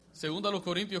Segunda a los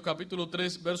Corintios capítulo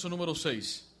 3, verso número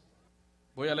 6.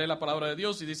 Voy a leer la palabra de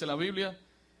Dios y dice la Biblia,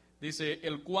 dice,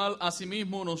 el cual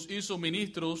asimismo nos hizo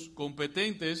ministros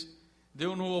competentes de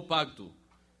un nuevo pacto,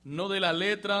 no de la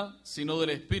letra, sino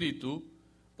del Espíritu,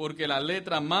 porque la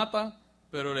letra mata,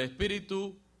 pero el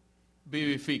Espíritu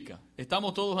vivifica.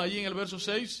 ¿Estamos todos allí en el verso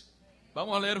 6?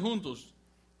 Vamos a leer juntos.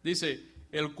 Dice,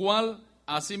 el cual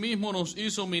asimismo nos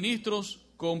hizo ministros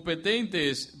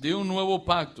competentes de un nuevo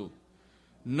pacto,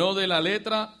 no de la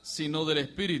letra, sino del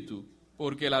Espíritu,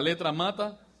 porque la letra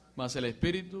mata, mas el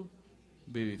Espíritu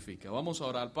vivifica. Vamos a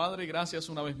orar. Padre, gracias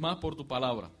una vez más por tu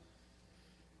palabra.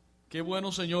 Qué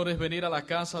bueno, Señor, es venir a la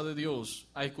casa de Dios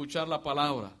a escuchar la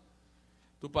palabra.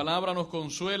 Tu palabra nos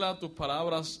consuela, tus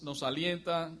palabras nos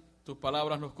alientan, tus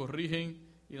palabras nos corrigen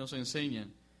y nos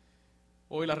enseñan.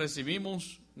 Hoy las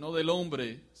recibimos no del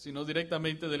hombre, sino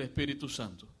directamente del Espíritu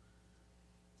Santo.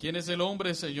 ¿Quién es el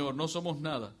hombre, Señor? No somos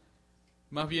nada.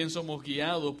 Más bien somos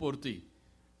guiados por ti.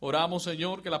 Oramos,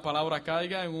 Señor, que la palabra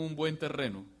caiga en un buen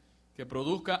terreno, que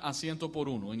produzca a 100 por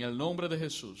 1. En el nombre de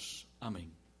Jesús. Amén.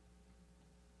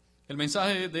 El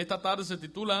mensaje de esta tarde se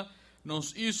titula,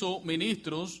 nos hizo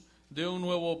ministros de un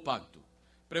nuevo pacto.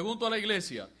 Pregunto a la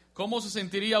iglesia, ¿cómo se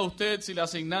sentiría usted si le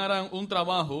asignaran un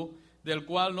trabajo del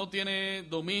cual no tiene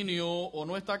dominio o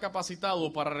no está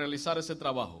capacitado para realizar ese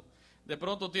trabajo? De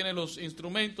pronto tienes los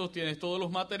instrumentos, tienes todos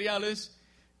los materiales,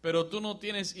 pero tú no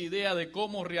tienes idea de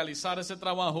cómo realizar ese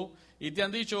trabajo y te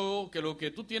han dicho que lo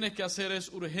que tú tienes que hacer es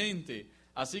urgente.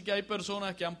 Así que hay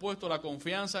personas que han puesto la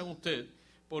confianza en usted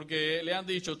porque le han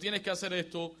dicho, tienes que hacer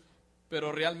esto,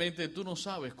 pero realmente tú no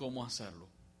sabes cómo hacerlo.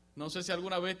 No sé si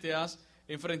alguna vez te has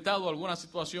enfrentado a alguna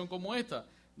situación como esta,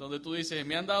 donde tú dices,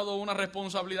 me han dado una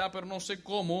responsabilidad, pero no sé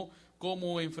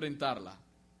cómo enfrentarla.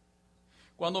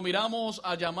 Cuando miramos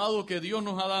al llamado que Dios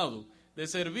nos ha dado, de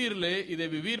servirle y de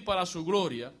vivir para su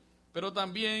gloria, pero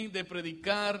también de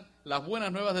predicar las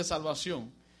buenas nuevas de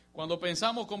salvación, cuando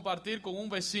pensamos compartir con un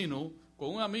vecino, con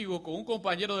un amigo, con un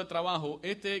compañero de trabajo,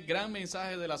 este gran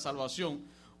mensaje de la salvación,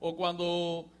 o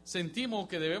cuando sentimos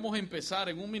que debemos empezar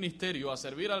en un ministerio a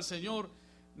servir al Señor,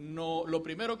 lo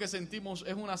primero que sentimos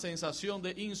es una sensación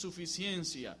de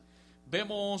insuficiencia.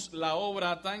 Vemos la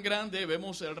obra tan grande,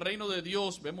 vemos el reino de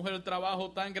Dios, vemos el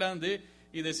trabajo tan grande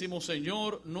y decimos,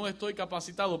 Señor, no estoy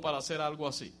capacitado para hacer algo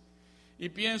así. Y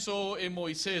pienso en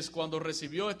Moisés cuando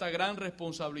recibió esta gran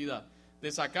responsabilidad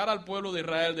de sacar al pueblo de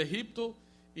Israel de Egipto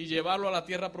y llevarlo a la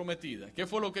tierra prometida. ¿Qué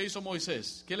fue lo que hizo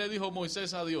Moisés? ¿Qué le dijo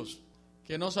Moisés a Dios?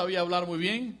 Que no sabía hablar muy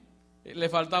bien, le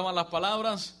faltaban las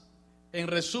palabras. En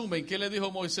resumen, ¿qué le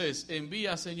dijo Moisés?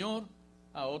 Envía, Señor,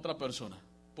 a otra persona,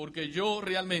 porque yo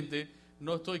realmente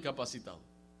no estoy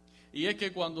capacitado. Y es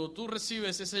que cuando tú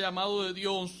recibes ese llamado de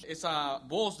Dios, esa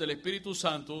voz del Espíritu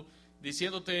Santo,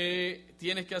 diciéndote,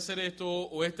 tienes que hacer esto,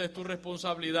 o esta es tu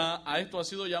responsabilidad, a esto has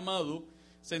sido llamado,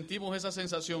 sentimos esa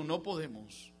sensación, no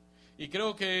podemos. Y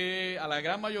creo que a la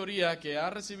gran mayoría que ha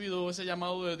recibido ese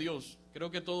llamado de Dios, creo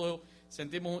que todos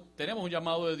tenemos un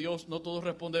llamado de Dios, no todos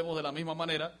respondemos de la misma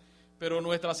manera, pero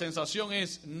nuestra sensación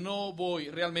es,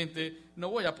 realmente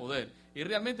no voy a poder. Y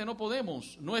realmente no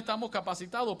podemos, no estamos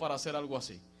capacitados para hacer algo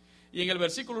así. Y en el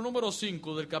versículo número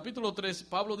 5 del capítulo 3,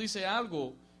 Pablo dice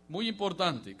algo muy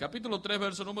importante. Capítulo 3,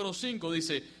 verso número 5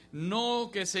 dice, no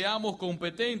que seamos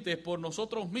competentes por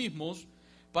nosotros mismos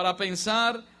para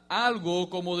pensar algo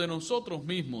como de nosotros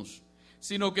mismos,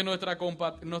 sino que nuestra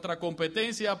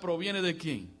competencia proviene ¿de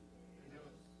quién?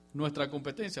 Nuestra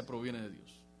competencia proviene de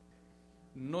Dios.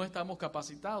 No estamos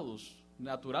capacitados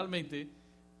naturalmente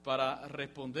para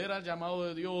responder al llamado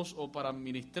de Dios o para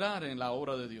ministrar en la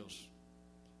obra de Dios.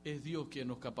 Es Dios quien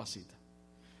nos capacita.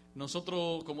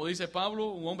 Nosotros, como dice Pablo,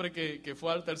 un hombre que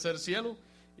fue al tercer cielo,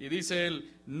 y dice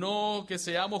él, no que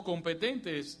seamos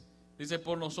competentes, dice,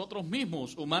 por nosotros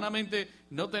mismos. Humanamente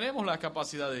no tenemos las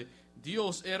capacidades.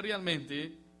 Dios es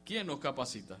realmente quien nos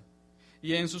capacita.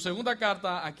 Y en su segunda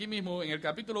carta, aquí mismo, en el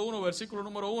capítulo 1, versículo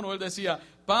número 1, él decía,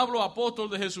 Pablo, apóstol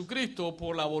de Jesucristo,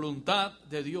 por la voluntad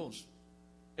de Dios.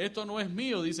 Esto no es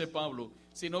mío, dice Pablo,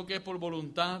 sino que es por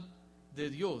voluntad de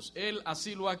Dios. Él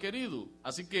así lo ha querido,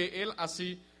 así que Él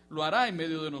así lo hará en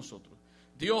medio de nosotros.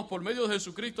 Dios, por medio de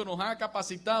Jesucristo, nos ha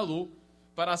capacitado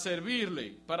para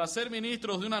servirle, para ser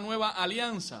ministros de una nueva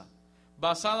alianza,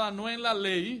 basada no en la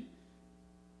ley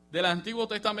del Antiguo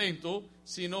Testamento,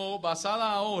 sino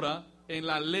basada ahora en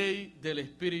la ley del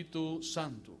Espíritu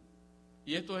Santo.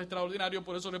 Y esto es extraordinario,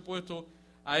 por eso le he puesto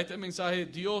a este mensaje,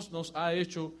 Dios nos ha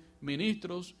hecho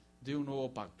ministros de un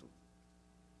nuevo pacto.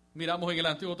 Miramos en el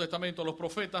Antiguo Testamento a los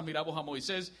profetas, miramos a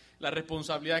Moisés, la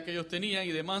responsabilidad que ellos tenían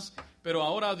y demás, pero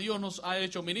ahora Dios nos ha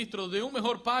hecho ministros de un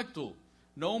mejor pacto,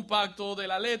 no un pacto de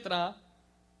la letra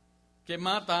que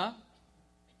mata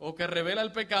o que revela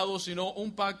el pecado, sino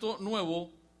un pacto nuevo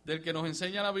del que nos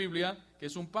enseña la Biblia, que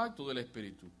es un pacto del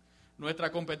Espíritu. Nuestra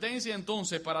competencia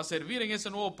entonces para servir en ese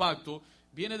nuevo pacto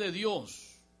viene de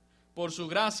Dios. Por su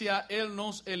gracia Él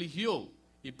nos eligió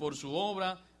y por su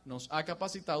obra nos ha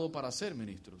capacitado para ser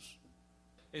ministros.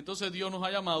 Entonces Dios nos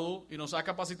ha llamado y nos ha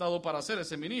capacitado para ser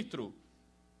ese ministro,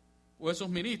 o esos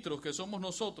ministros que somos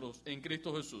nosotros en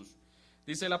Cristo Jesús.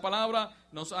 Dice la palabra,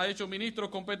 nos ha hecho ministros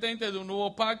competentes de un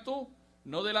nuevo pacto,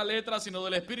 no de la letra, sino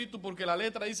del Espíritu, porque la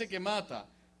letra dice que mata.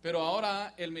 Pero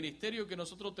ahora el ministerio que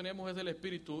nosotros tenemos es del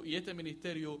Espíritu y este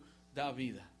ministerio da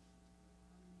vida.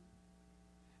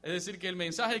 Es decir, que el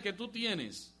mensaje que tú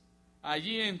tienes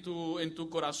allí en tu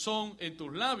corazón, en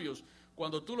tus labios,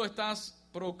 cuando tú lo estás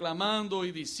proclamando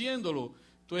y diciéndolo,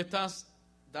 tú estás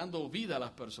dando vida a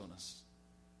las personas.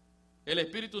 El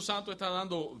Espíritu Santo está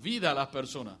dando vida a las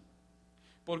personas.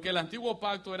 Porque el antiguo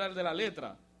pacto era el de la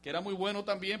letra, que era muy bueno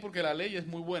también porque la ley es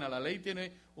muy buena. La ley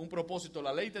tiene un propósito.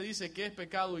 La ley te dice qué es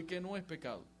pecado y qué no es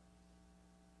pecado.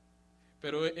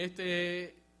 Pero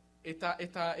este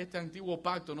antiguo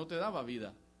pacto no te daba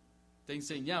vida. Te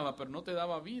enseñaba, pero no te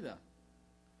daba vida.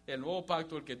 El nuevo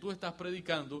pacto, el que tú estás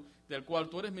predicando, del cual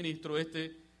tú eres ministro,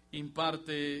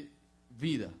 imparte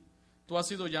vida. Tú has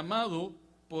sido llamado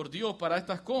por Dios para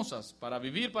estas cosas, para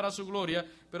vivir para su gloria,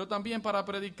 pero también para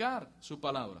predicar su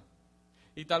palabra.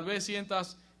 Y tal vez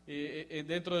sientas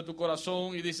dentro de tu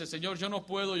corazón y dices, Señor, yo no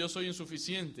puedo, yo soy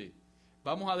insuficiente.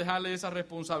 Vamos a dejarle esa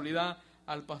responsabilidad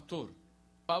al pastor.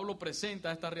 Pablo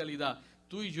presenta esta realidad.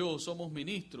 Tú y yo somos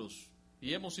ministros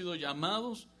y hemos sido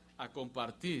llamados a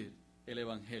compartir el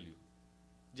Evangelio.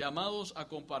 Llamados a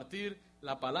compartir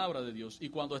la palabra de Dios. Y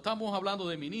cuando estamos hablando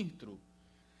de ministro,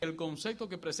 el concepto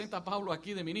que presenta Pablo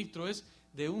aquí de ministro es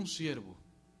de un siervo.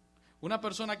 Una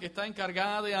persona que está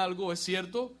encargada de algo, es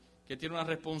cierto, que tiene una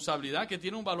responsabilidad, que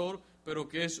tiene un valor, pero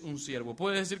que es un siervo.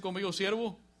 ¿Puedes decir conmigo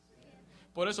siervo?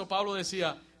 Por eso Pablo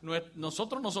decía,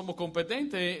 nosotros no somos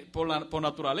competentes por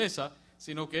naturaleza,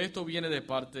 sino que esto viene de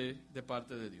parte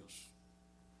de Dios.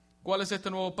 ¿Cuál es este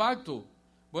nuevo pacto?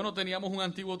 Bueno, teníamos un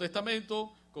Antiguo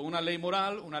Testamento con una ley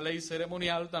moral, una ley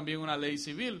ceremonial, también una ley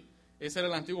civil. Ese era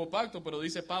el antiguo pacto, pero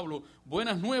dice Pablo,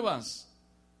 buenas nuevas.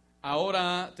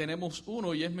 Ahora tenemos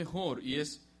uno y es mejor, y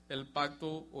es el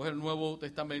pacto o es el Nuevo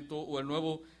Testamento o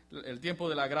el tiempo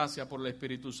de la gracia por el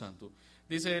Espíritu Santo.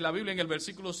 Dice la Biblia en el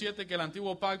versículo 7 que el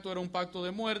antiguo pacto era un pacto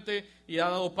de muerte y ha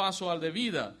dado paso al de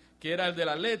vida, que era el de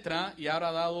la letra, y ahora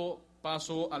ha dado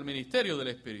paso al ministerio del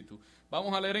Espíritu.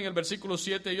 Vamos a leer en el versículo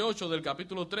 7 y 8 del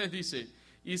capítulo 3, dice,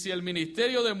 y si el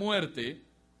ministerio de muerte,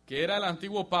 que era el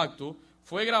antiguo pacto,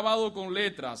 fue grabado con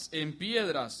letras en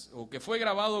piedras, o que fue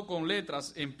grabado con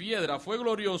letras en piedra, fue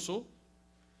glorioso,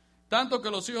 tanto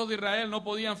que los hijos de Israel no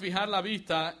podían fijar la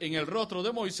vista en el rostro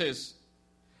de Moisés,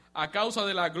 a causa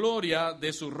de la gloria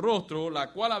de su rostro,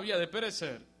 la cual había de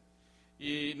perecer.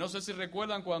 Y no sé si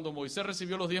recuerdan cuando Moisés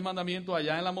recibió los 10 mandamientos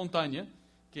allá en la montaña,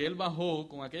 que él bajó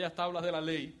con aquellas tablas de la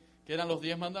ley, que eran los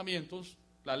 10 mandamientos,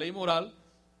 la ley moral,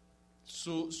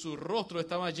 su rostro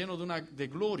estaba lleno de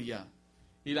gloria.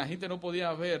 Y la gente no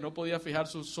podía ver, no podía fijar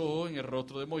sus ojos en el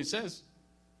rostro de Moisés.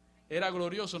 ¿Era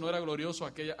glorioso o no era glorioso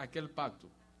aquel pacto?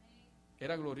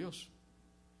 Era glorioso.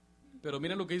 Pero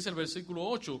miren lo que dice el versículo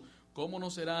 8. ¿Cómo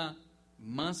no será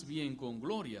más bien con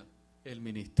gloria el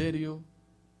ministerio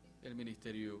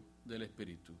del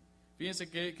Espíritu? Fíjense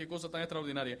qué cosa tan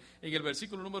extraordinaria. En el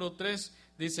versículo número 3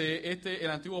 dice, el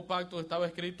antiguo pacto estaba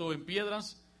escrito en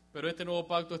piedras, pero este nuevo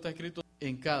pacto está escrito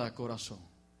en cada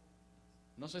corazón.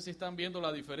 No sé si están viendo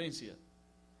la diferencia.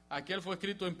 Aquel fue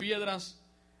escrito en piedras,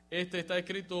 este está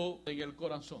escrito en el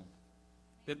corazón.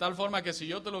 De tal forma que si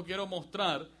yo te lo quiero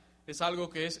mostrar, es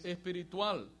algo que es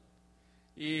espiritual.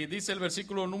 Y dice el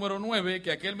versículo número 9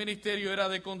 que aquel ministerio era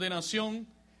de condenación,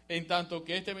 en tanto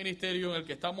que este ministerio en el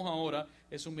que estamos ahora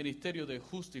es un ministerio de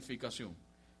justificación.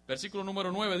 Versículo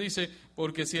número 9 dice,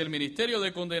 porque si el ministerio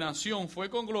de condenación fue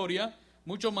con gloria,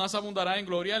 mucho más abundará en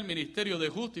gloria el ministerio de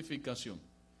justificación.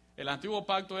 El antiguo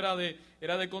pacto era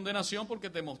de condenación porque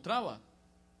te mostraba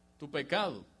tu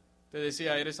pecado. Te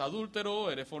decía, eres adúltero,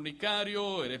 eres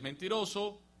fornicario, eres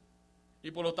mentiroso,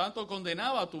 y por lo tanto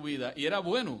condenaba tu vida, y era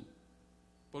bueno,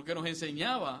 porque nos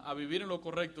enseñaba a vivir en lo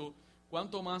correcto.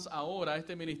 Cuanto más ahora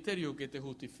este ministerio que te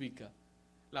justifica.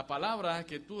 La palabra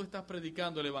que tú estás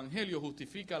predicando, el Evangelio,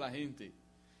 justifica a la gente.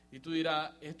 Y tú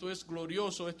dirás, esto es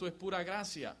glorioso, esto es pura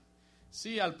gracia.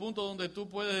 Sí, al punto donde tú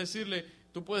puedes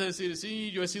decir,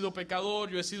 sí, yo he sido pecador,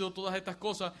 yo he sido todas estas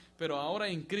cosas, pero ahora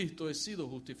en Cristo he sido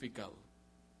justificado.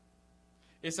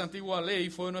 Esa antigua ley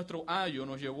fue nuestro ayo,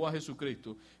 nos llevó a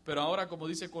Jesucristo. Pero ahora, como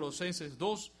dice Colosenses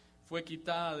 2, fue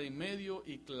quitada de en medio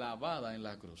y clavada en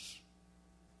la cruz.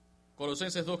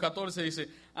 Colosenses 2:14 dice,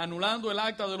 anulando el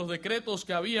acta de los decretos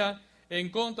que había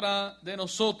en contra de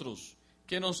nosotros,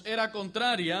 que nos era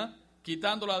contraria,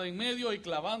 quitándola de en medio y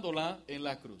clavándola en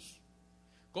la cruz.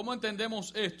 ¿Cómo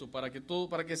entendemos esto? Para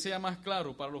que sea más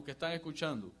claro para los que están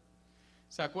escuchando.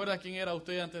 ¿Se acuerda quién era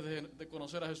usted antes de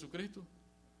conocer a Jesucristo?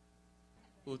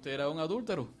 Usted era un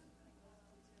adúltero.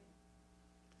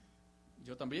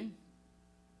 Yo también.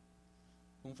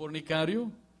 Un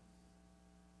fornicario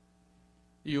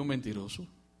y un mentiroso.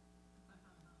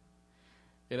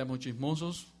 Éramos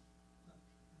chismosos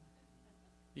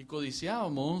y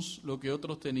codiciábamos lo que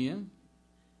otros tenían.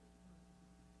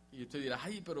 Y usted dirá,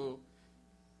 ay, pero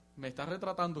me está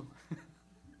retratando.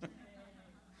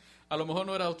 A lo mejor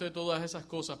no era usted todas esas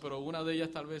cosas, pero una de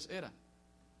ellas tal vez era.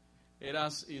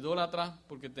 Eras idólatra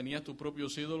porque tenías tus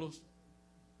propios ídolos.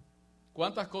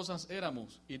 ¿Cuántas cosas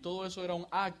éramos? Y todo eso era un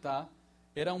acta,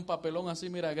 era un papelón así,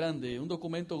 mira, grande, un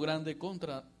documento grande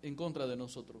en contra de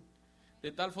nosotros.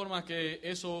 De tal forma que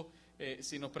eso,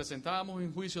 si nos presentábamos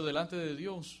en juicio delante de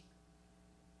Dios,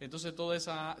 entonces toda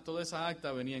esa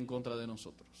acta venía en contra de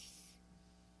nosotros.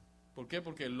 ¿Por qué?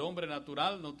 Porque el hombre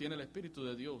natural no tiene el Espíritu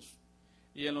de Dios.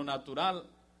 Y en lo natural,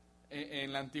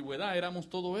 en la antigüedad éramos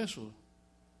todo eso,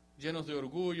 llenos de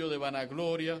orgullo, de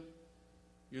vanagloria.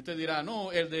 Y usted dirá,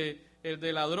 no, el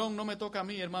de ladrón no me toca a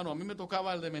mí, hermano, a mí me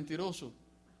tocaba el de mentiroso.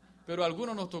 Pero a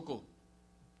algunos nos tocó.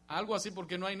 Algo así,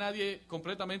 porque no hay nadie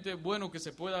completamente bueno que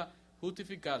se pueda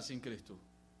justificar sin Cristo.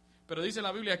 Pero dice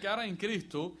la Biblia que ahora en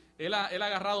Cristo, Él ha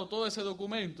agarrado todo ese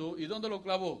documento, ¿y dónde lo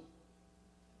clavó?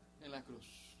 En la cruz.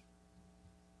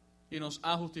 Y nos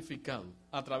ha justificado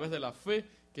a través de la fe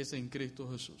que es en Cristo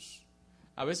Jesús.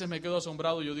 A veces me quedo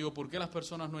asombrado y yo digo, ¿por qué las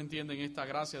personas no entienden esta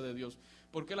gracia de Dios?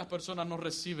 ¿Por qué las personas no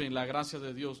reciben la gracia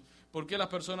de Dios? ¿Por qué las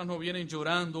personas no vienen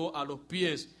llorando a los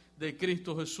pies de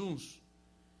Cristo Jesús?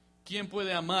 ¿Quién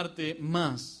puede amarte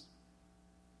más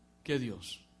que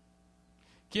Dios?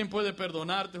 ¿Quién puede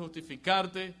perdonarte,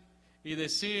 justificarte y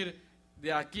decir,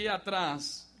 de aquí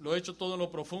atrás lo he hecho todo en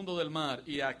lo profundo del mar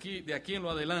y de aquí en lo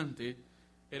adelante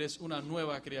eres una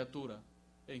nueva criatura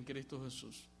en Cristo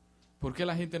Jesús? ¿Por qué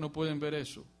la gente no puede ver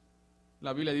eso?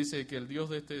 La Biblia dice que el Dios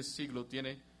de este siglo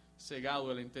tiene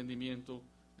cegado el entendimiento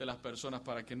de las personas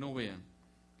para que no vean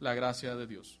la gracia de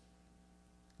Dios.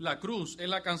 La cruz es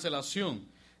la cancelación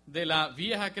de la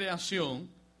vieja creación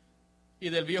y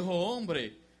del viejo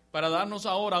hombre para darnos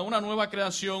ahora una nueva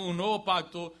creación, un nuevo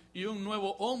pacto y un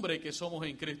nuevo hombre que somos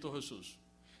en Cristo Jesús.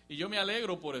 Y yo me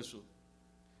alegro por eso.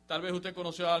 Tal vez usted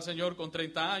conoció al Señor con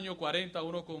 30 años, 40,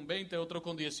 uno con 20, otro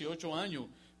con 18 años.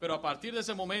 Pero a partir de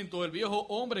ese momento el viejo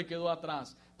hombre quedó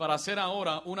atrás para hacer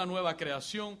ahora una nueva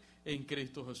creación en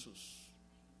Cristo Jesús.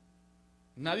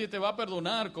 Nadie te va a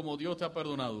perdonar como Dios te ha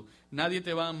perdonado. Nadie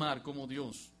te va a amar como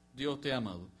Dios te ha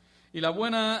amado. Y la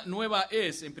buena nueva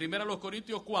es, en 1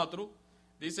 Corintios 4,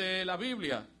 dice la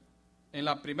Biblia, en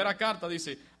la primera carta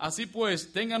dice, así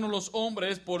pues, ténganos los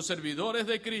hombres por servidores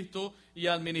de Cristo y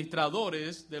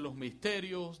administradores de los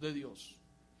misterios de Dios.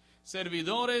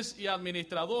 Servidores y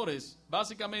administradores,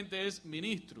 básicamente es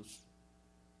ministros.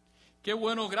 Qué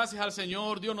bueno, gracias al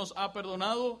Señor, Dios nos ha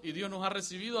perdonado y Dios nos ha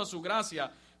recibido a su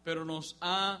gracia, pero nos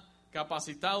ha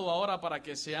capacitado ahora para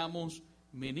que seamos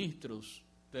ministros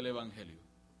del Evangelio.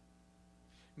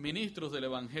 Ministros del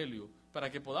Evangelio,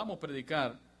 para que podamos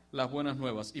predicar las buenas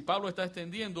nuevas. Y Pablo está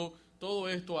extendiendo todo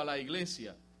esto a la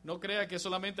iglesia. No crea que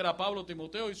solamente era Pablo,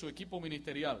 Timoteo y su equipo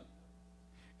ministerial.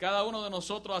 Cada uno de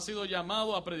nosotros ha sido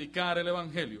llamado a predicar el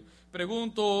Evangelio.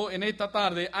 Pregunto en esta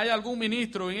tarde, ¿hay algún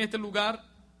ministro en este lugar?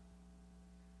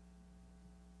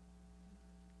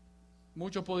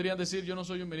 Muchos podrían decir, yo no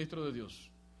soy un ministro de Dios,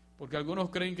 porque algunos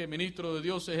creen que el ministro de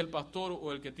Dios es el pastor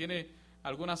o el que tiene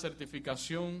alguna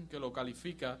certificación que lo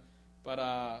califica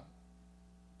para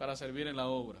servir en la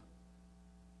obra.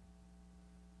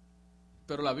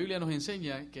 Pero la Biblia nos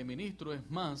enseña que ministro es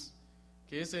más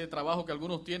que ese trabajo que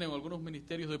algunos tienen o algunos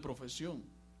ministerios de profesión.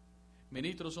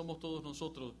 Ministros somos todos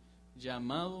nosotros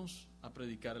llamados a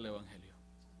predicar el Evangelio.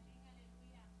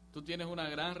 Tú tienes una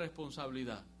gran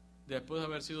responsabilidad después de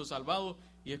haber sido salvado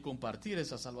y es compartir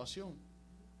esa salvación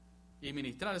y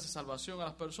ministrar esa salvación a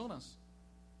las personas.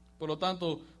 Por lo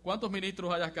tanto, ¿cuántos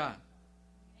ministros hay acá?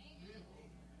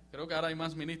 Creo que ahora hay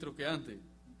más ministros que antes.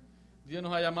 Dios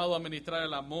nos ha llamado a ministrar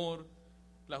el amor,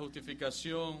 la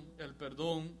justificación, el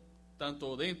perdón,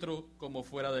 tanto dentro como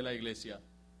fuera de la iglesia.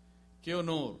 Qué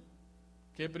honor,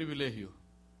 qué privilegio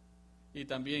y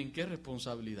también qué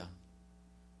responsabilidad.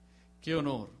 Qué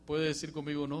honor, ¿puede decir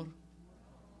conmigo honor?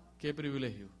 Qué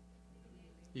privilegio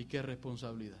y qué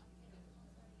responsabilidad.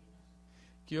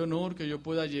 Qué honor que yo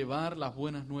pueda llevar las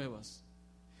buenas nuevas.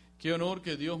 Qué honor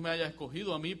que Dios me haya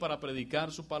escogido a mí para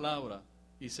predicar su palabra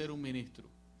y ser un ministro,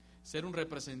 ser un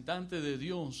representante de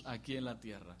Dios aquí en la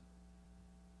tierra.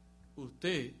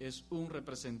 Usted es un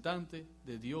representante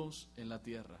de Dios en la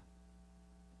tierra.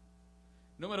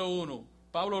 Número 1,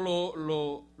 Pablo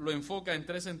lo enfoca en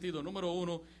 3 sentidos. Número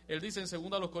 1, él dice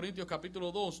en 2 Corintios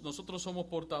capítulo 2, nosotros somos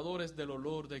portadores del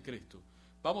olor de Cristo.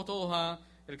 Vamos todos a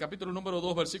el capítulo número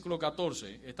 2, versículo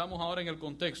 14. Estamos ahora en el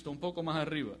contexto, un poco más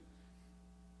arriba.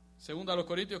 2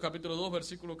 Corintios capítulo 2,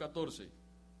 versículo 14.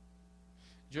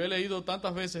 Yo he leído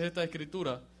tantas veces esta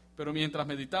escritura, pero mientras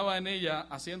meditaba en ella,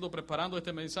 preparando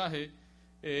este mensaje,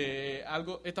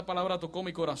 esta palabra tocó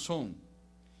mi corazón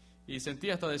y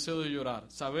sentí hasta deseo de llorar.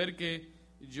 Saber que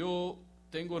yo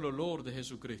tengo el olor de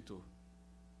Jesucristo,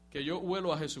 que yo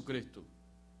huelo a Jesucristo,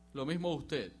 lo mismo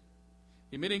usted.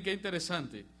 Y miren qué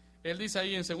interesante, él dice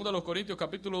ahí en 2 Corintios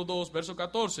capítulo 2, verso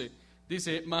 14,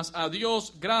 dice, mas a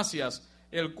Dios gracias,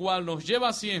 el cual nos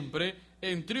lleva siempre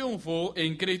en triunfo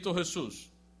en Cristo Jesús.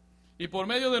 Y por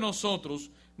medio de nosotros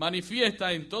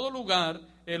manifiesta en todo lugar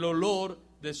el olor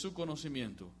de su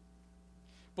conocimiento.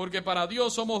 Porque para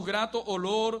Dios somos grato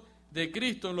olor de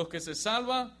Cristo en los que se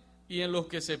salvan y en los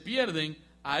que se pierden,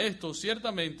 a estos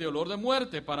ciertamente olor de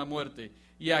muerte para muerte,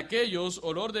 y a aquellos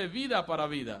olor de vida para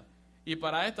vida. Y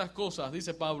para estas cosas,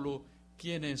 dice Pablo,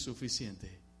 ¿quién es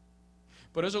suficiente?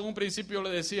 Por eso en un principio le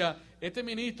decía, este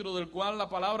ministro del cual la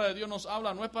palabra de Dios nos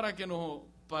habla no es para que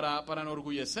para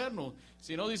enorgullecernos,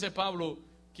 sino, dice Pablo,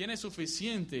 ¿quién es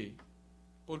suficiente?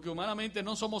 Porque humanamente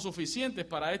no somos suficientes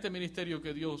para este ministerio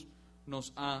que Dios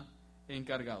nos ha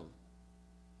encargado.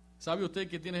 ¿Sabe usted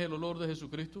que tiene el olor de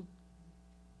Jesucristo?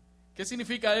 ¿Qué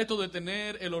significa esto de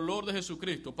tener el olor de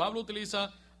Jesucristo? Pablo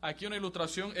utiliza aquí una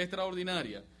ilustración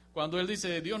extraordinaria. Cuando él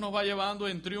dice, Dios nos va llevando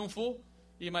en triunfo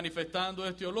y manifestando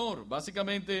este olor.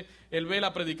 Básicamente, él ve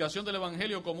la predicación del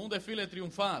Evangelio como un desfile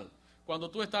triunfal.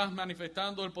 Cuando tú estás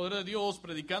manifestando el poder de Dios,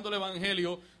 predicando el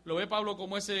Evangelio, lo ve Pablo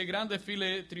como ese gran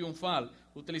desfile triunfal,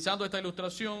 utilizando esta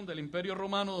ilustración del Imperio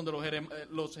Romano, donde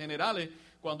los generales,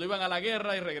 cuando iban a la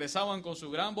guerra y regresaban con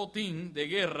su gran botín de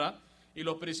guerra, y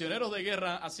los prisioneros de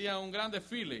guerra hacían un gran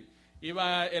desfile.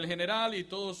 Iba el general y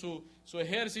todo su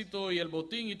ejército y el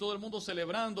botín y todo el mundo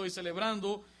celebrando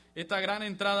esta gran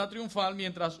entrada triunfal,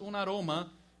 mientras un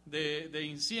aroma de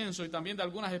incienso y también de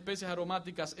algunas especies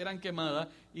aromáticas eran quemadas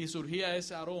y surgía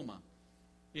ese aroma.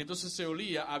 Y entonces se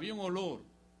olía, había un olor,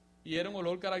 y era un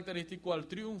olor característico al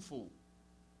triunfo.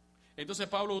 Entonces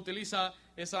Pablo utiliza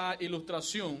esa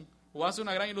ilustración, o hace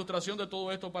una gran ilustración de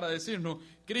todo esto para decirnos,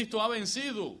 Cristo ha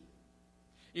vencido,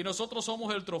 y nosotros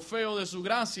somos el trofeo de su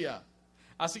gracia.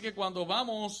 Así que cuando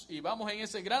vamos en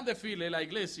ese gran desfile, la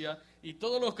iglesia y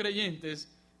todos los creyentes,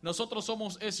 nosotros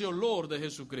somos ese olor de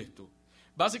Jesucristo.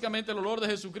 Básicamente el olor de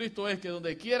Jesucristo es que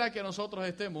donde quiera que nosotros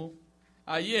estemos,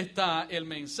 allí está el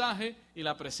mensaje y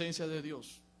la presencia de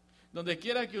Dios. Donde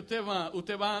quiera que usted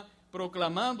va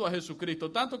proclamando a Jesucristo,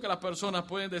 tanto que las personas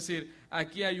pueden decir,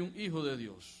 aquí hay un hijo de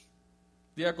Dios.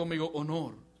 Diga conmigo,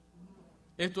 honor.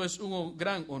 Esto es un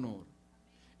gran honor.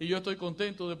 Y yo estoy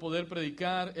contento de poder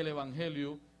predicar el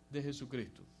Evangelio de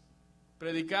Jesucristo.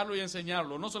 Predicarlo y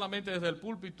enseñarlo, no solamente desde el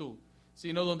púlpito,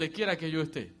 sino donde quiera que yo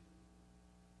esté.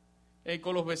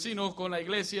 Con los vecinos, con la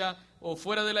iglesia o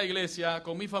fuera de la iglesia,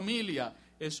 con mi familia.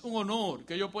 Es un honor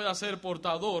que yo pueda ser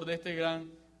portador de este gran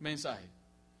mensaje.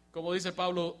 Como dice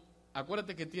Pablo,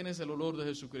 acuérdate que tienes el olor de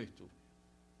Jesucristo.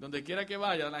 Donde quiera que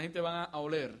vaya, la gente va a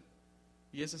oler.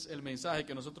 Y ese es el mensaje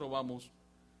que nosotros vamos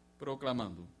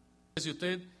proclamando. Si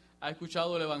usted ha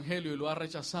escuchado el Evangelio y lo ha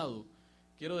rechazado,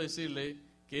 quiero decirle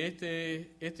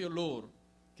que este olor,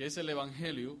 que es el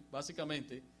Evangelio,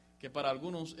 básicamente, que para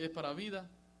algunos es para vida,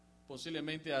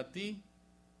 posiblemente a ti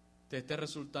te esté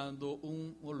resultando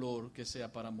un olor que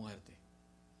sea para muerte.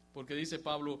 Porque dice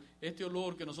Pablo, este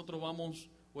olor que nosotros vamos,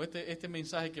 o este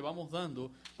mensaje que vamos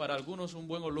dando, para algunos es un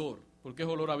buen olor, porque es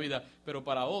olor a vida, pero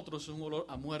para otros es un olor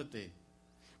a muerte.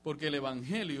 Porque el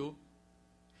Evangelio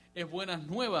es buenas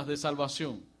nuevas de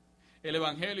salvación. El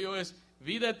Evangelio es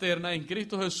vida eterna en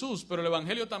Cristo Jesús, pero el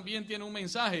Evangelio también tiene un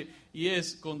mensaje y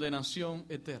es condenación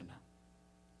eterna.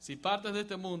 Si partes de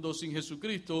este mundo sin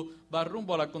Jesucristo, va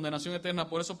rumbo a la condenación eterna.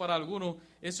 Por eso para algunos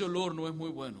ese olor no es muy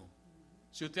bueno.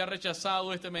 Si usted ha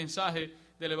rechazado este mensaje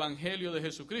del Evangelio de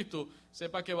Jesucristo,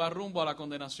 sepa que va rumbo a la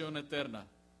condenación eterna.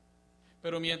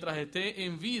 Pero mientras esté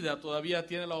en vida, todavía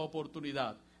tiene la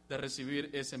oportunidad de recibir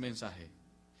ese mensaje.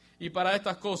 Y para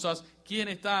estas cosas, ¿quién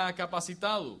está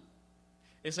capacitado?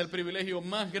 Es el privilegio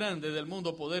más grande del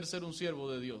mundo poder ser un siervo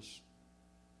de Dios.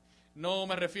 No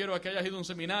me refiero a que hayas ido a un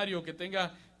seminario, que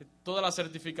tengas toda la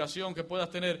certificación que puedas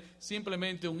tener,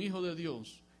 simplemente un hijo de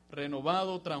Dios,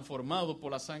 renovado, transformado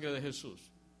por la sangre de Jesús.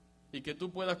 y que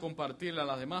tú puedas compartirle a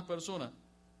las demás personas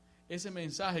ese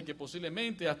mensaje que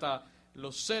posiblemente hasta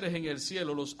los seres en el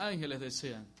cielo, los ángeles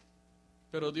desean.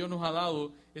 Pero Dios nos ha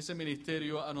dado ese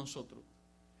ministerio a nosotros.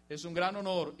 Es un gran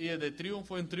honor y es de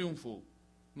triunfo en triunfo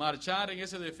marchar en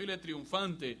ese desfile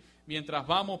triunfante mientras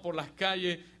vamos por las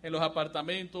calles, en los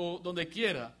apartamentos, donde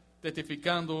quiera,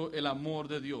 testificando el amor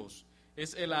de Dios.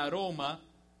 Es el aroma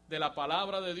de la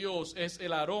palabra de Dios, es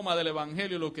el aroma del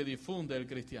evangelio lo que difunde el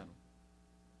cristiano.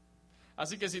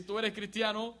 Así que si tú eres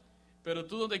cristiano, pero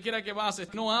tú donde quiera que vas,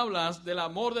 no hablas del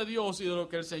amor de Dios y de lo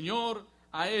que el Señor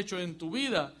ha hecho en tu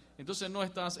vida, entonces no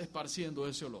estás esparciendo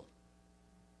ese olor.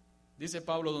 Dice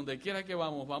Pablo, donde quiera que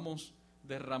vamos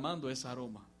derramando ese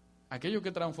aroma. Aquello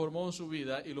que transformó en su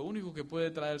vida y lo único que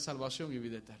puede traer salvación y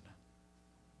vida eterna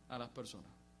a las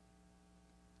personas.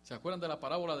 ¿Se acuerdan de la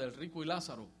parábola del rico y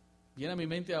Lázaro? Viene a mi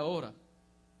mente ahora.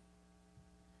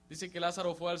 Dice que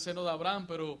Lázaro fue al seno de Abraham,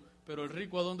 pero el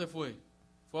rico ¿a dónde fue?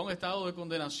 Fue a un estado de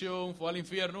condenación, fue al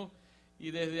infierno,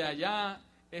 y desde allá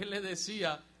él le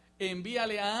decía,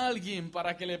 envíale a alguien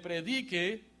para que le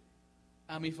predique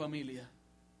a mi familia.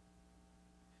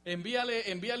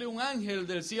 Envíale un ángel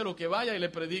del cielo que vaya y le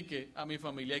predique a mi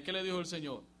familia. ¿Y qué le dijo el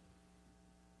Señor?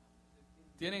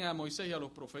 Tienen a Moisés y a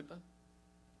los profetas.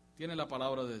 Tienen la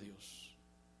palabra de Dios.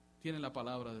 Tienen la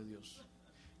palabra de Dios.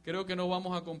 Creo que no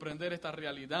vamos a comprender esta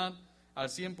realidad al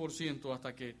 100%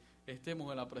 hasta que estemos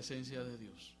en la presencia de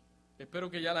Dios. Espero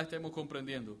que ya la estemos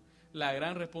comprendiendo. La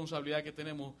gran responsabilidad que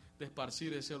tenemos de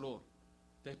esparcir ese olor,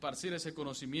 de esparcir ese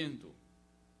conocimiento.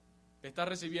 ¿Estás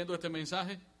recibiendo este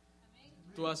mensaje?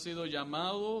 Tú has sido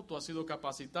llamado, tú has sido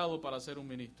capacitado para ser un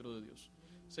ministro de Dios.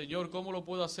 Señor, ¿cómo lo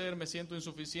puedo hacer? Me siento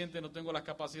insuficiente, no tengo las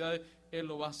capacidades. Él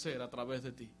lo va a hacer a través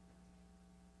de ti.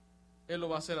 Él lo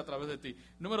va a hacer a través de ti.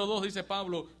 Número 2, dice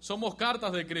Pablo, somos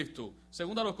cartas de Cristo.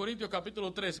 Segunda a los Corintios,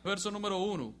 capítulo 3, verso número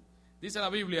 1. Dice la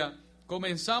Biblia,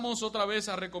 ¿comenzamos otra vez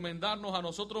a recomendarnos a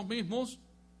nosotros mismos?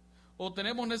 ¿O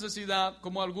tenemos necesidad,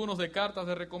 como algunos, de cartas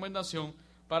de recomendación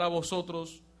para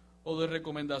vosotros o de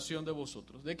recomendación de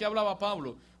vosotros? ¿De qué hablaba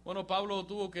Pablo? Bueno, Pablo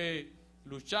tuvo que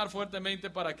luchar fuertemente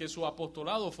para que su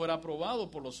apostolado fuera aprobado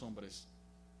por los hombres.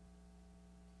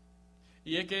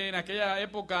 Y es que en aquella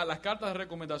época las cartas de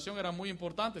recomendación eran muy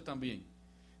importantes también.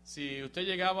 Si usted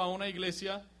llegaba a una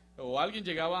iglesia o alguien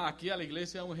llegaba aquí a la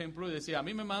iglesia, un ejemplo, y decía, a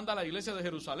mí me manda la iglesia de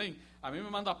Jerusalén, a mí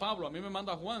me manda Pablo, a mí me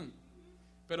manda Juan.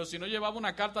 Pero si no llevaba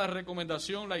una carta de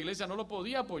recomendación, la iglesia no lo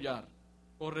podía apoyar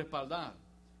o respaldar.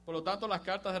 Por lo tanto, las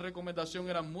cartas de recomendación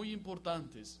eran muy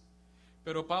importantes.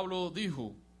 Pero Pablo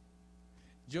dijo,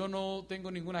 yo no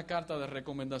tengo ninguna carta de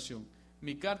recomendación.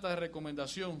 Mi carta de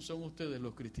recomendación son ustedes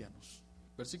los cristianos.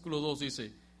 Versículo 2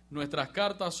 dice, nuestras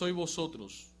cartas sois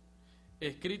vosotros,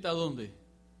 escritas ¿dónde?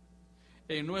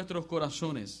 En nuestros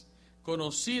corazones,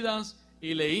 conocidas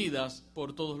y leídas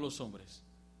por todos los hombres.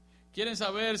 ¿Quieren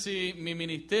saber si mi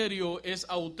ministerio es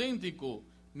auténtico?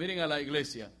 Miren a la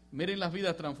iglesia, miren las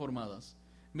vidas transformadas,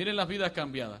 miren las vidas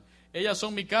cambiadas. Ellas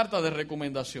son mi carta de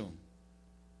recomendación,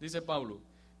 dice Pablo.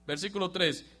 Versículo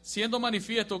 3, siendo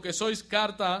manifiesto que sois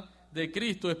carta de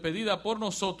Cristo expedida por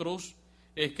nosotros,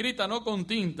 escrita no con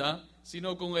tinta,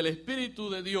 sino con el Espíritu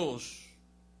de Dios,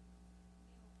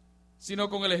 sino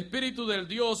con el Espíritu del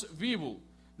Dios vivo,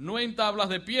 no en tablas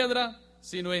de piedra,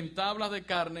 sino en tablas de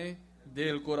carne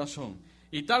del corazón.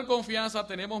 Y tal confianza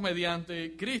tenemos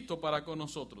mediante Cristo para con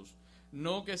nosotros.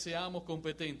 No que seamos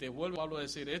competentes. Vuelvo a Pablo a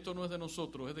decir, esto no es de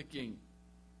nosotros, ¿es de quién?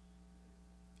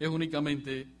 Es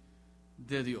únicamente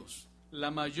de Dios.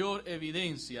 La mayor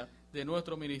evidencia de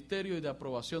nuestro ministerio y de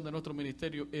aprobación de nuestro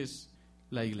ministerio es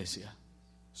la iglesia.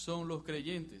 Son los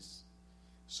creyentes,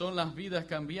 son las vidas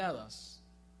cambiadas,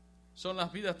 son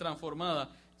las vidas transformadas.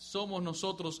 Somos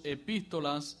nosotros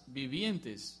epístolas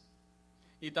vivientes.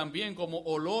 Y también como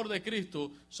olor de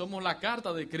Cristo, somos la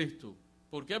carta de Cristo.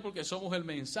 ¿Por qué? Porque somos el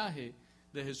mensaje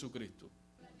de Jesucristo.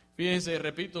 Fíjense,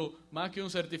 repito, más que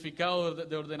un certificado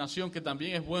de ordenación, que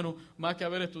también es bueno, más que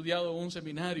haber estudiado en un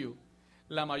seminario,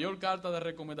 la mayor carta de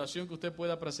recomendación que usted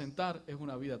pueda presentar es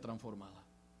una vida transformada.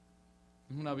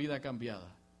 Es una vida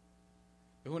cambiada.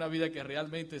 Es una vida que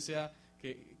realmente sea,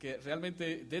 que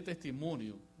realmente dé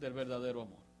testimonio del verdadero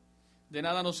amor. De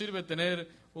nada nos sirve tener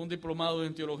un diplomado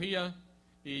en teología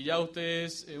y ya usted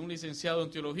es un licenciado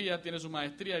en teología, tiene su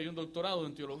maestría y un doctorado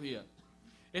en teología.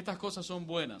 Estas cosas son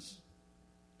buenas.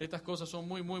 Estas cosas son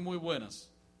muy, muy, muy buenas.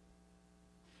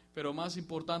 Pero más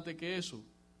importante que eso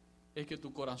es que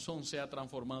tu corazón sea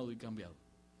transformado y cambiado.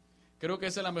 Creo que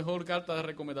esa es la mejor carta de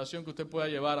recomendación que usted pueda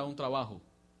llevar a un trabajo.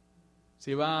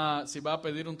 Si va a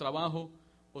pedir un trabajo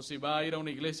o si va a ir a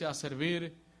una iglesia a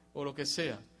servir o lo que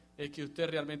sea, es que usted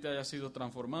realmente haya sido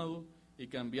transformado y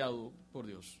cambiado por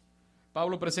Dios.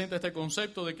 Pablo presenta este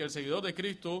concepto de que el seguidor de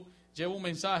Cristo lleva un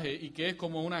mensaje y que es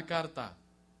como una carta.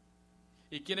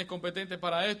 ¿Y quién es competente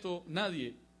para esto?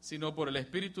 Nadie, sino por el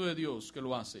Espíritu de Dios que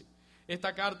lo hace.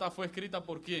 Esta carta fue escrita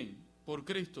 ¿por quién? Por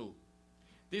Cristo.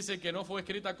 Dice que no fue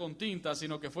escrita con tinta,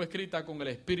 sino que fue escrita con el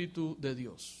Espíritu de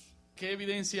Dios. ¿Qué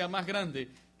evidencia más grande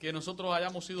que nosotros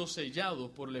hayamos sido sellados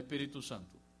por el Espíritu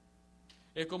Santo?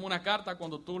 Es como una carta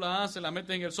cuando tú la haces, la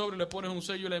metes en el sobre, le pones un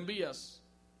sello y la envías.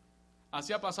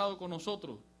 Así ha pasado con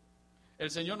nosotros.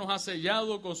 El Señor nos ha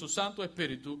sellado con su Santo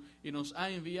Espíritu y nos ha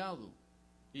enviado.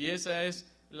 Y esa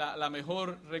es la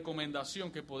mejor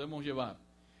recomendación que podemos llevar.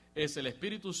 Es el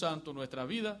Espíritu Santo en nuestra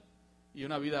vida y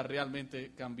una vida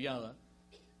realmente cambiada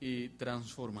y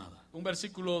transformada. Un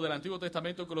versículo del Antiguo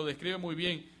Testamento que lo describe muy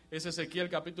bien es Ezequiel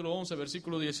capítulo 11,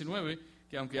 versículo 19,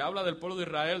 que aunque habla del pueblo de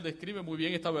Israel, describe muy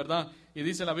bien esta verdad. Y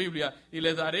dice la Biblia, y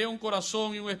les daré un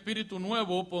corazón y un espíritu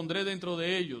nuevo pondré dentro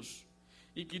de ellos.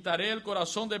 Y quitaré el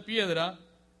corazón de piedra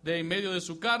de en medio de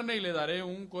su carne y le daré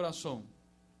un corazón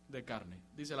de carne,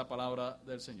 dice la palabra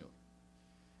del Señor.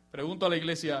 Pregunto a la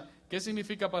iglesia, ¿qué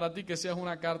significa para ti que seas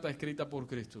una carta escrita por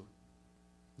Cristo?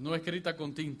 No escrita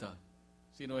con tinta,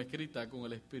 sino escrita con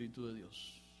el Espíritu de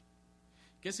Dios.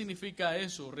 ¿Qué significa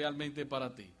eso realmente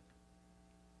para ti?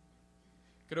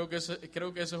 Creo que eso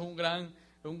es un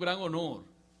gran honor.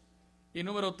 Y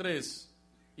número 3,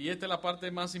 y esta es la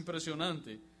parte más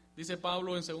impresionante, dice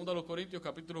Pablo en 2 Corintios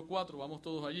capítulo 4, vamos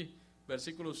todos allí,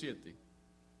 versículo 7.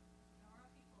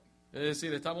 Es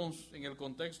decir, estamos en el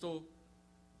contexto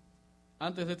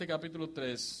antes de este capítulo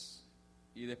 3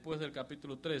 y después del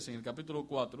capítulo 3, en el capítulo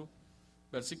 4,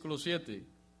 versículo 7.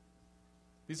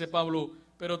 Dice Pablo,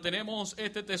 pero tenemos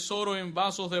este tesoro en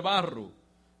vasos de barro,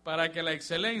 para que la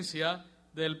excelencia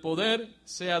del poder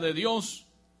sea de Dios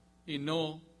y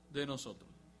no de nosotros.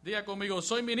 Diga conmigo,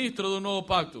 soy ministro de un nuevo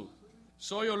pacto.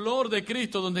 Soy olor de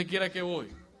Cristo donde quiera que voy.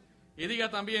 Y diga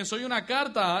también, soy una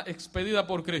carta expedida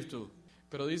por Cristo.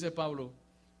 Pero dice Pablo,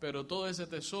 pero todo ese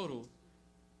tesoro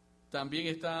también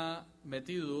está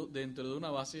metido dentro de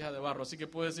una vasija de barro. Así que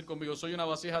puede decir conmigo, soy una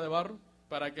vasija de barro,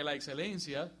 para que la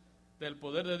excelencia del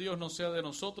poder de Dios no sea de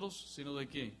nosotros, sino de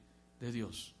 ¿quién? De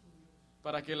Dios.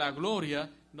 Para que la gloria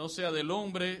no sea del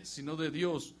hombre, sino de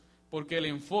Dios. Porque el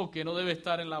enfoque no debe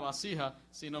estar en la vasija,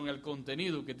 sino en el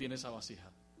contenido que tiene esa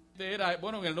vasija.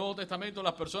 En el Nuevo Testamento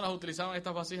las personas utilizaban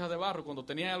estas vasijas de barro. Cuando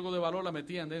tenían algo de valor la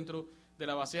metían dentro de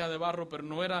la vasija de barro, pero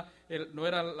no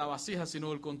era la vasija,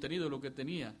 sino el contenido de lo que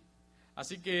tenía.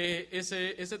 Así que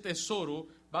ese tesoro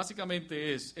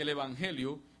básicamente es el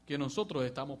evangelio que nosotros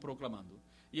estamos proclamando.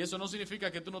 Y eso no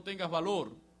significa que tú no tengas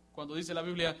valor cuando dice la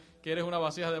Biblia que eres una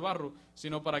vasija de barro,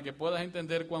 sino para que puedas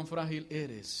entender cuán frágil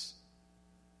eres,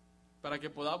 para que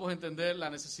podamos entender la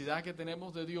necesidad que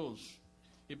tenemos de Dios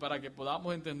y para que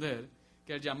podamos entender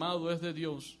que el llamado es de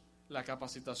Dios, la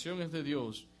capacitación es de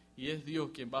Dios y es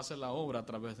Dios quien va a hacer la obra a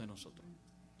través de nosotros.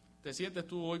 ¿Te sientes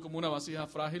tú hoy como una vasija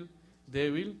frágil,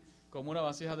 débil, como una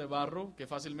vasija de barro que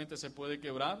fácilmente se puede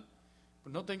quebrar?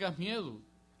 Pues no tengas miedo,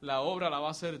 la obra la va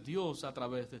a hacer Dios a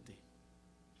través de ti.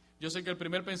 Yo sé que el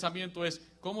primer pensamiento es,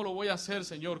 ¿cómo lo voy a hacer,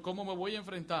 Señor? ¿Cómo me voy a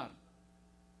enfrentar?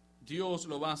 Dios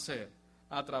lo va a hacer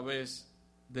a través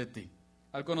de ti.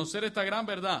 Al conocer esta gran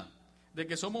verdad de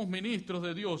que somos ministros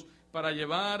de Dios para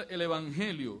llevar el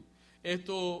evangelio,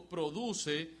 esto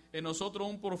produce en nosotros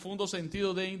un profundo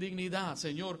sentido de indignidad.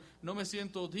 Señor, no me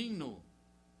siento digno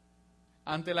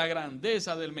ante la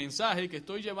grandeza del mensaje que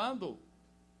estoy llevando.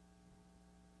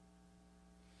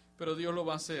 Pero Dios lo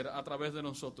va a hacer a través de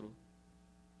nosotros.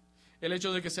 El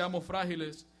hecho de que seamos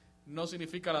frágiles no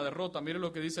significa la derrota. Mire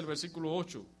lo que dice el versículo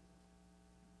 8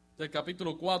 del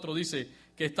capítulo 4. Dice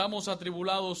que estamos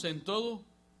atribulados en todo,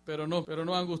 pero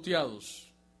no angustiados.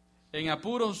 En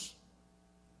apuros,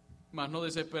 mas no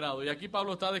desesperados. Y aquí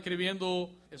Pablo está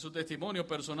describiendo en su testimonio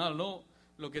personal, ¿no?,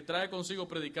 lo que trae consigo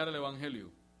predicar el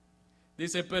evangelio.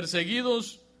 Dice,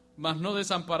 perseguidos, mas no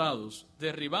desamparados,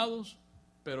 derribados,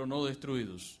 pero no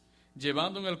destruidos,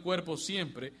 llevando en el cuerpo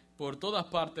siempre, por todas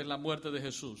partes, la muerte de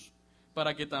Jesús,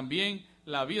 para que también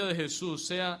la vida de Jesús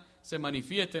se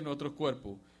manifieste en nuestros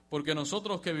cuerpos, porque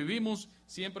nosotros que vivimos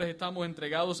siempre estamos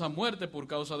entregados a muerte por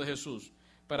causa de Jesús,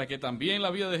 para que también la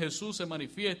vida de Jesús se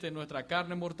manifieste en nuestra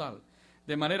carne mortal,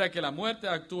 de manera que la muerte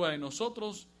actúa en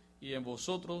nosotros y en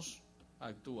vosotros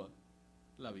actúa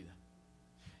la vida.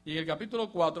 Y en el capítulo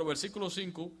 4, versículo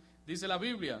 5, dice la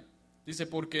Biblia, dice,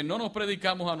 porque no nos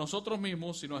predicamos a nosotros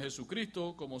mismos, sino a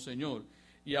Jesucristo como Señor,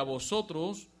 y a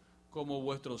vosotros como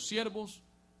vuestros siervos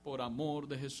por amor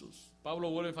de Jesús. Pablo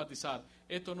vuelve a enfatizar,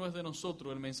 esto no es de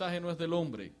nosotros, el mensaje no es del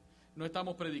hombre, no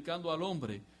estamos predicando al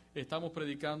hombre, estamos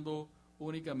predicando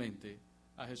únicamente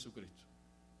a Jesucristo.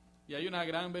 Y hay una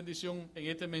gran bendición en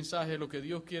este mensaje de lo que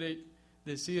Dios quiere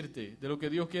decirte, de lo que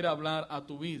Dios quiere hablar a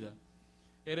tu vida.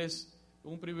 Eres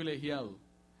un privilegiado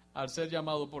al ser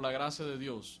llamado por la gracia de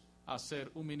Dios a ser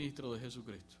un ministro de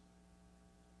Jesucristo.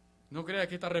 No creas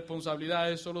que esta responsabilidad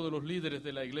es solo de los líderes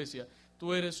de la iglesia.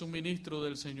 Tú eres un ministro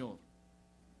del Señor.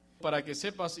 Para que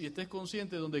sepas y estés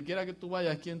consciente de donde quiera que tú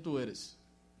vayas, quién tú eres.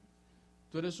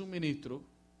 Tú eres un ministro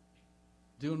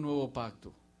de un nuevo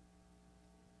pacto.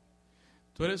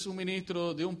 Tú eres un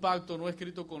ministro de un pacto no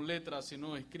escrito con letras,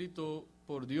 sino escrito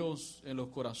por Dios en los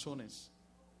corazones.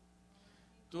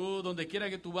 Tú, donde quiera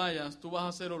que tú vayas, tú vas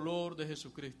a ser olor de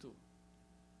Jesucristo.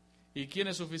 ¿Y quién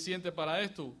es suficiente para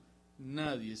esto?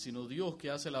 Nadie, sino Dios que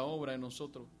hace la obra en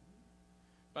nosotros.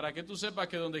 Para que tú sepas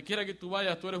que donde quiera que tú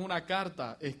vayas, tú eres una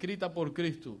carta escrita por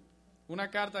Cristo.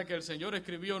 Una carta que el Señor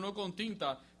escribió no con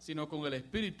tinta, sino con el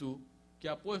Espíritu que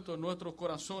ha puesto en nuestros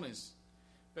corazones.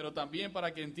 Pero también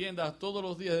para que entiendas todos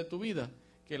los días de tu vida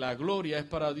que la gloria es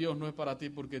para Dios, no es para ti,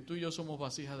 porque tú y yo somos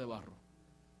vasijas de barro.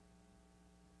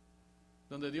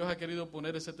 Donde Dios ha querido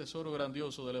poner ese tesoro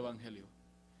grandioso del Evangelio.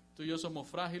 Tú y yo somos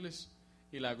frágiles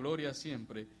y la gloria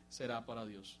siempre será para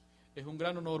Dios. Es un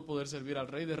gran honor poder servir al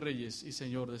Rey de Reyes y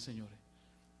Señor de Señores.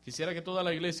 Quisiera que toda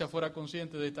la iglesia fuera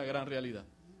consciente de esta gran realidad.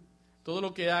 Todo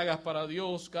lo que hagas para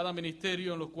Dios, cada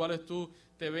ministerio en los cuales tú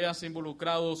te veas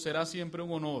involucrado, será siempre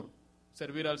un honor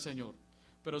servir al Señor.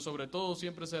 Pero sobre todo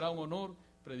siempre será un honor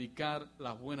predicar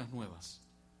las buenas nuevas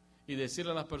y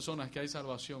decirle a las personas que hay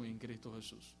salvación en Cristo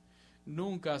Jesús.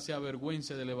 Nunca se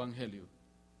avergüence del Evangelio,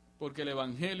 porque el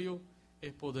Evangelio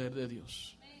es poder de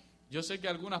Dios. Yo sé que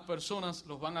algunas personas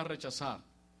los van a rechazar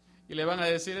y le van a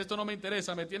decir, esto no me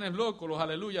interesa, me tienes loco, los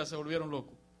aleluyas se volvieron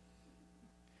locos.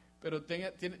 Pero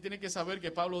tiene que saber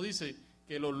que Pablo dice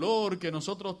que el olor que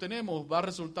nosotros tenemos va a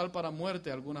resultar para muerte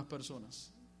a algunas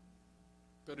personas.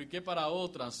 Pero y que para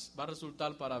otras va a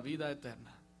resultar para vida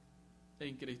eterna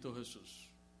en Cristo Jesús.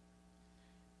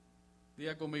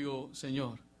 Diga conmigo,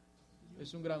 Señor,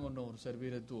 es un gran honor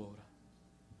servir en tu obra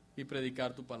y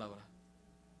predicar tu palabra.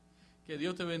 Que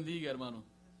Dios te bendiga, hermano.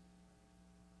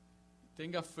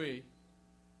 Tenga fe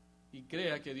y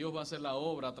crea que Dios va a hacer la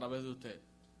obra a través de usted.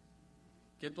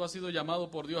 Que tú has sido llamado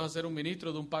por Dios a ser un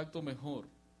ministro de un pacto mejor.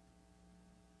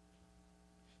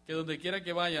 Que donde quiera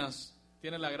que vayas,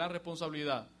 tienes la gran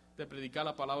responsabilidad de predicar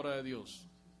la palabra de Dios.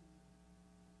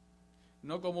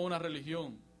 No como una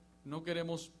religión. No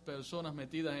queremos personas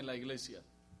metidas en la iglesia.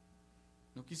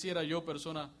 No quisiera yo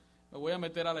me voy a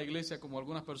meter a la iglesia como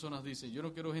algunas personas dicen. Yo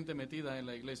no quiero gente metida en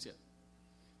la iglesia.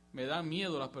 Me dan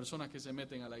miedo las personas que se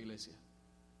meten a la iglesia.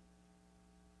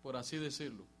 Por así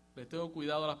decirlo. Les tengo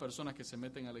cuidado a las personas que se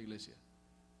meten a la iglesia.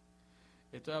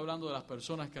 Estoy hablando de las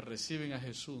personas que reciben a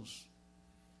Jesús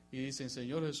y dicen,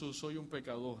 Señor Jesús, soy un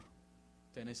pecador.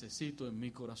 Te necesito en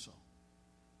mi corazón.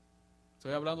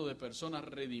 Estoy hablando de personas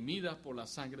redimidas por la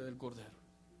sangre del Cordero.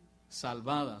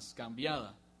 Salvadas,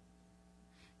 cambiadas.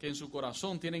 Que en su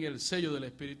corazón tienen el sello del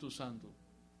Espíritu Santo.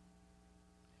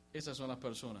 Esas son las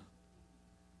personas.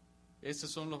 Esas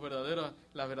son las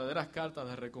verdaderas cartas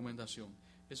de recomendación.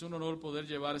 Es un honor poder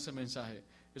llevar ese mensaje.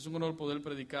 Es un honor poder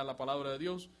predicar la palabra de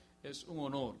Dios. Es un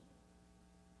honor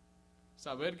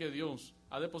saber que Dios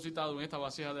ha depositado en esta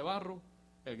vasija de barro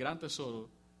el gran tesoro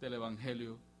del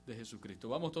Evangelio de Jesucristo.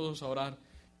 Vamos todos a orar.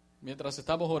 Mientras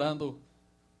estamos orando,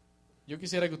 yo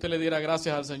quisiera que usted le diera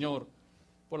gracias al Señor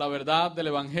por la verdad del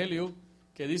Evangelio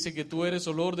que dice que tú eres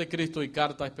olor de Cristo y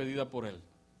carta expedida por Él.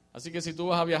 Así que si tú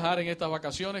vas a viajar en estas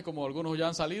vacaciones, como algunos ya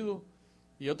han salido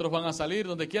y otros van a salir,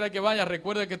 donde quiera que vayas,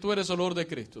 recuerda que tú eres olor de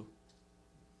Cristo.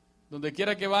 Donde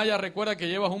quiera que vayas, recuerda que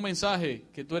llevas un mensaje,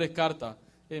 que tú eres carta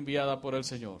enviada por el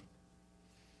Señor.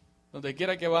 Donde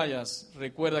quiera que vayas,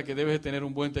 recuerda que debes tener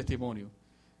un buen testimonio.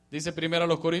 Dice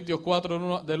 1 Corintios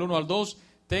 4, del 1 al 2,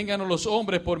 ténganos los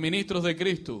hombres por ministros de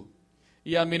Cristo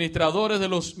y administradores de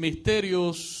los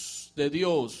misterios de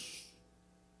Dios.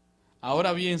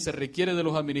 Ahora bien, se requiere de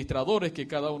los administradores que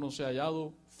cada uno sea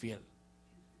hallado fiel.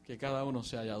 Que cada uno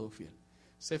sea hallado fiel.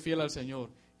 Sé fiel al Señor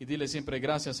y dile siempre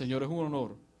gracias, Señor. Es un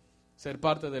honor ser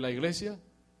parte de la iglesia.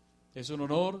 Es un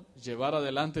honor llevar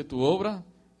adelante tu obra.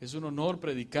 Es un honor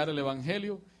predicar el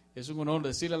Evangelio. Es un honor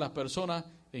decirle a las personas,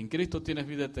 en Cristo tienes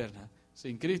vida eterna.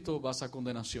 Sin Cristo vas a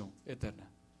condenación eterna.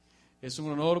 Es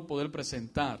un honor poder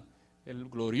presentar el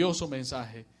glorioso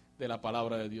mensaje de la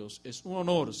palabra de Dios. Es un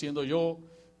honor, siendo yo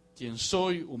quien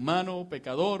soy, humano,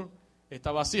 pecador,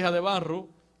 esta vasija de barro,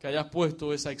 que hayas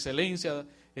puesto esa excelencia,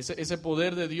 ese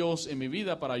poder de Dios en mi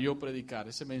vida para yo predicar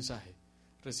ese mensaje.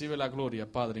 Recibe la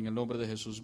gloria, Padre, en el nombre de Jesús.